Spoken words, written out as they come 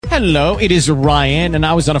Hello, it is Ryan, and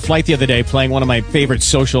I was on a flight the other day playing one of my favorite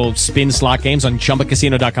social spin slot games on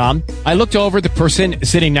ChumbaCasino.com. I looked over at the person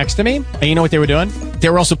sitting next to me, and you know what they were doing? They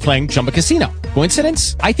were also playing Chumba Casino.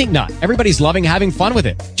 Coincidence? I think not. Everybody's loving having fun with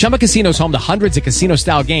it. Chumba Casino is home to hundreds of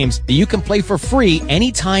casino-style games that you can play for free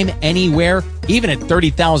anytime, anywhere, even at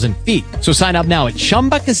 30,000 feet. So sign up now at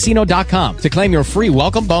ChumbaCasino.com to claim your free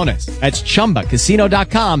welcome bonus. That's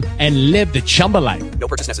ChumbaCasino.com and live the Chumba life. No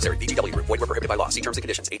purchase necessary. VGW. Void where prohibited by law. See terms and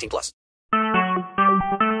conditions. 18+.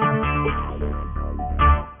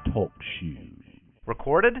 Talk shoes.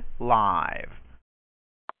 Recorded live.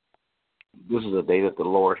 This is the day that the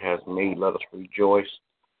Lord has made. Let us rejoice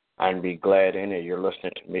and be glad in it. You're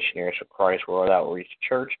listening to Missionaries for Christ World Outreach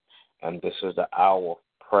Church, and this is the hour of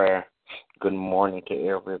prayer. Good morning to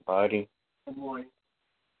everybody. Good morning.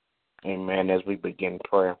 Amen. As we begin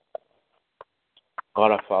prayer,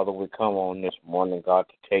 God our Father, we come on this morning, God,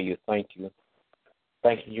 to tell you thank you.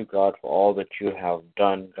 Thanking you, God, for all that you have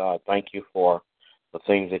done, God. Thank you for the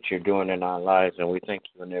things that you're doing in our lives, and we thank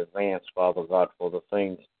you in advance, Father God, for the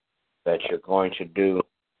things that you're going to do.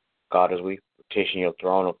 God, as we petition your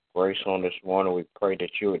throne of grace on this morning, we pray that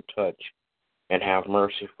you would touch and have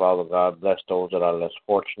mercy, Father God. Bless those that are less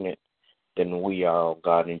fortunate than we are, oh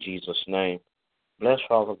God, in Jesus' name. Bless,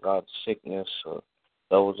 Father God, sickness,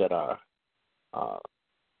 those that are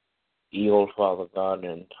ill, Father God,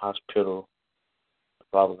 in hospital.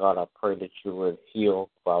 Father God, I pray that you would heal,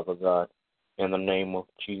 Father God, in the name of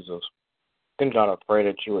Jesus. Then, God, I pray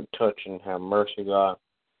that you would touch and have mercy, God.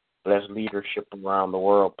 Bless leadership around the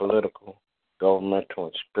world, political, governmental,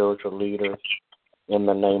 and spiritual leaders, in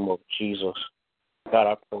the name of Jesus.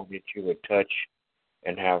 God, I pray that you would touch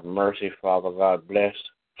and have mercy, Father God. Bless,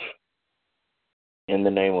 in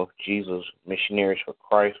the name of Jesus, Missionaries for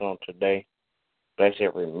Christ on today. Bless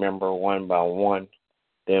every member one by one.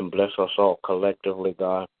 Then bless us all collectively,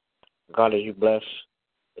 God. God, as you bless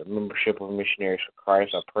the membership of Missionaries for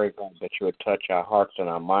Christ, I pray, God, that you would touch our hearts and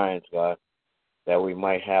our minds, God, that we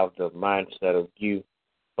might have the mindset of you,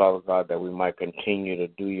 Father God, that we might continue to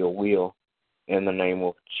do your will in the name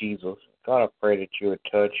of Jesus. God, I pray that you would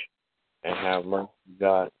touch and have mercy,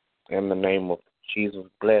 God, in the name of Jesus.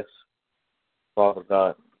 Bless, Father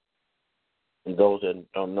God, and those that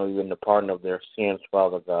don't know you in the pardon of their sins,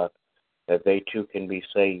 Father God, that they too can be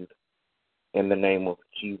saved in the name of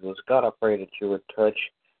Jesus. God, I pray that you would touch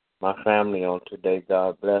my family on today,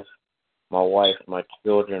 God. Bless my wife, my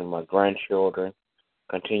children, my grandchildren.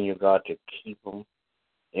 Continue, God, to keep them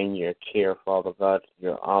in your care, Father God,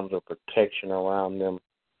 your arms of protection around them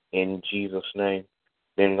in Jesus' name.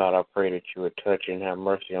 Then, God, I pray that you would touch and have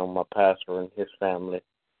mercy on my pastor and his family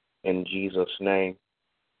in Jesus' name.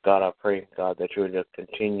 God, I pray, God, that you would just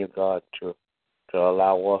continue, God, to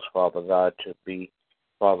allow us, Father God, to be,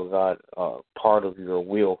 Father God, part of your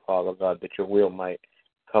will, Father God, that your will might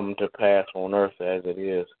come to pass on earth as it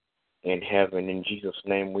is in heaven. In Jesus'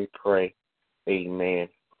 name we pray. Amen.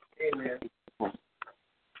 Amen.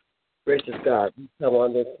 Gracious God, we come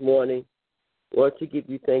on this morning, Lord, to give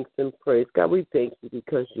you thanks and praise. God, we thank you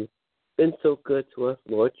because you've been so good to us,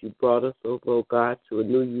 Lord. You brought us over, oh God, to a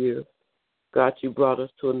new year. God, you brought us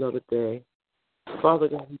to another day. Father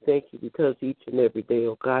God, we thank you because each and every day,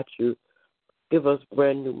 oh God, you give us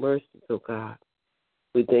brand new mercies, oh God.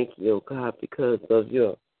 We thank you, oh God, because of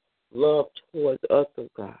your love towards us, oh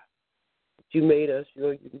God. You made us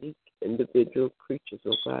your unique individual creatures,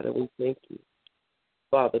 oh God, and we thank you.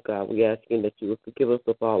 Father God, we ask you that you would forgive us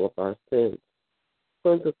of all of our sins.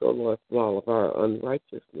 Cleanse us, O Lord, from all of our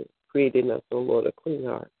unrighteousness. Create in us, O Lord, a clean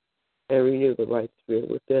heart, and renew the right spirit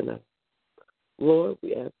within us. Lord,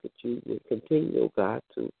 we ask that you would continue, O God,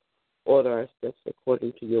 to order our steps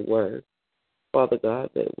according to your word. Father God,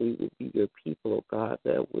 that we will be your people, O God,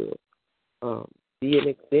 that will be an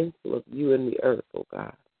example of you in the earth, O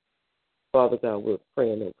God. Father God, we're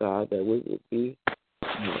praying, O God, that we will be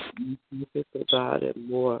more focused, O God, and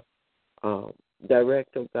more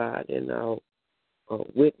direct, O God, in our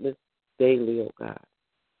witness daily, O God.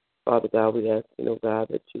 Father God, we ask, O God,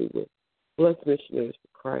 that you would bless Missionaries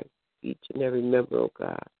for Christ, each and every member, O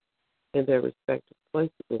God, in their respective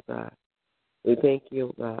places, O God. We thank you,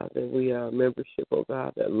 O God, that we are a membership, O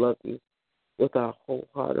God, that love you with our whole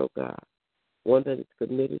heart, O God, one that is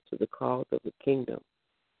committed to the cause of the kingdom,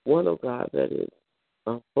 one, O God, that is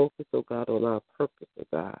focused, O God, on our purpose, O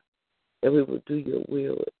God, that we will do your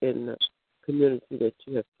will in the community that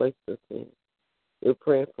you have placed us in. We're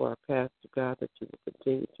praying for our pastor, God, that you will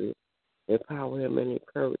continue to empower him and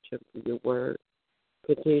encourage him through your word.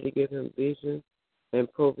 Continue to give him vision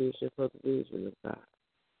and provision for the vision of God.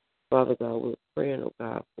 Father God, we're praying, oh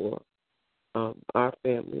God, for our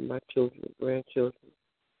family, my children, grandchildren.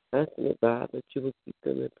 Asking, oh God, that you would keep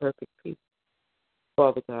them in perfect peace.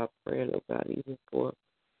 Father God, praying, oh God, even for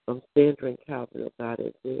Sandra and Calvin, oh God,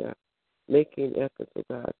 as they are making efforts, oh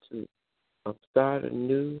God, to start a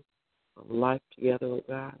new life together, oh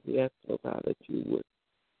God. We ask, oh God, that you would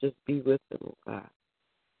just be with them, oh God.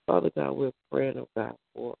 Father God, we're praying, oh God,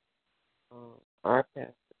 for our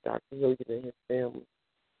pastor, Dr. Hilliard and his family,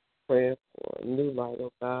 praying for a new light,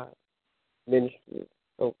 oh God, ministry,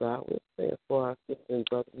 oh God. We're praying for our sister and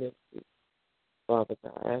brother ministry, Father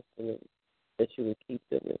God, asking them that you would keep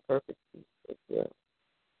them in perfect peace as well.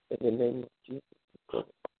 In the name of Jesus,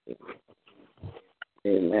 we pray.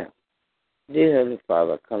 Amen. Dear Heavenly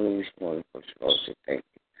Father, I come to you this morning, first of all, to say thank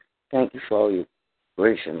you. Thank you for all your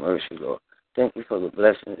grace and mercy, Lord. Thank you for the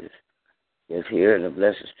blessings that's here and the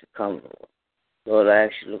blessings to come, Lord. Lord, I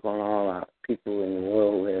ask you to look on all our people in the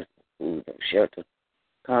world who have food and shelter,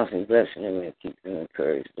 constantly blessing them and keep them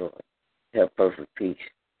encouraged, Lord. Have perfect peace.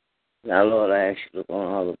 Now, Lord, I ask you to look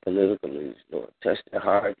on all the political leaders, Lord. Touch their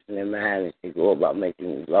hearts and their minds as they go about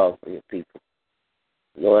making these laws for your people.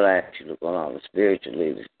 Lord, I ask you to look on all the spiritual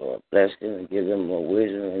leaders, Lord. Bless them and give them more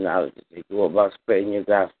wisdom and knowledge as they go about spreading your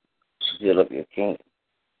gospel to build up your kingdom.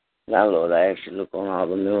 Now, Lord, I ask you to look on all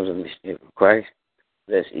the members of Missionary for Christ.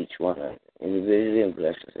 Bless each one of them individually and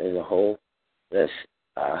bless us as a whole. Bless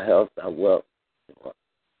our health, our wealth, Lord.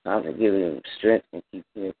 Constantly giving them strength and keep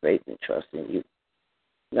them in faith and trust in you.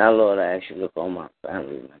 Now, Lord, I ask you to look on my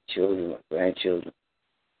family, my children, my grandchildren.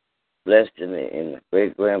 Bless them and my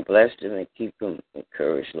great-grand. Bless them and keep them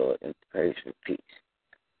encouraged, Lord, and praise for peace.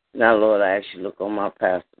 Now, Lord, I ask you to look on my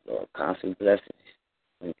pastor, Lord. Constant blessings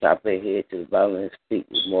from the top of their head to the bottom of his feet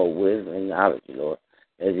with more wisdom and knowledge, Lord,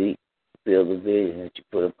 as he fulfills the vision that you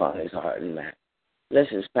put upon his heart and mind. Bless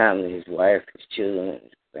his family, his wife, his children, and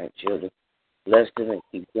his grandchildren. Bless them and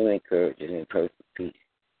keep them encouraged and in perfect peace.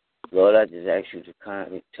 Lord, I just ask you to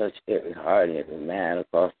kindly touch every heart and every man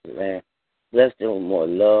across the land. Bless them with more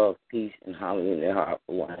love, peace, and harmony in their heart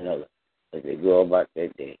for one another as they go about their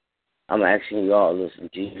day. I'm asking you all this in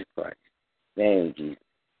Jesus Christ. Name of Jesus.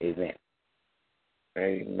 Amen.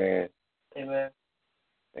 Amen. Amen.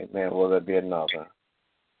 Amen. Will there be another?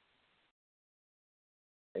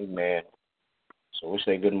 Amen. So we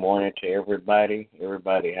say good morning to everybody.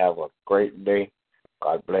 Everybody have a great day.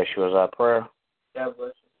 God bless you as our prayer. God bless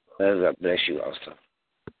you. God bless you also.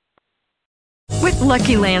 With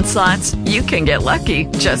Lucky Land Slots, you can get lucky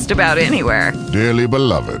just about anywhere. Dearly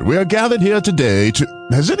beloved, we are gathered here today to...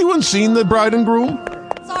 Has anyone seen the bride and groom?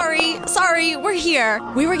 Sorry, we're here.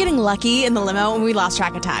 We were getting lucky in the limo and we lost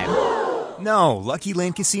track of time. No, Lucky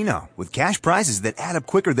Land Casino, with cash prizes that add up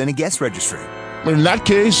quicker than a guest registry. In that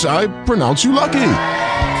case, I pronounce you lucky.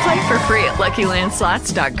 Play for free at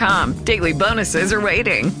LuckyLandSlots.com. Daily bonuses are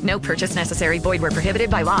waiting. No purchase necessary. Void where prohibited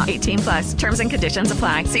by law. 18+. Terms and conditions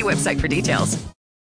apply. See website for details.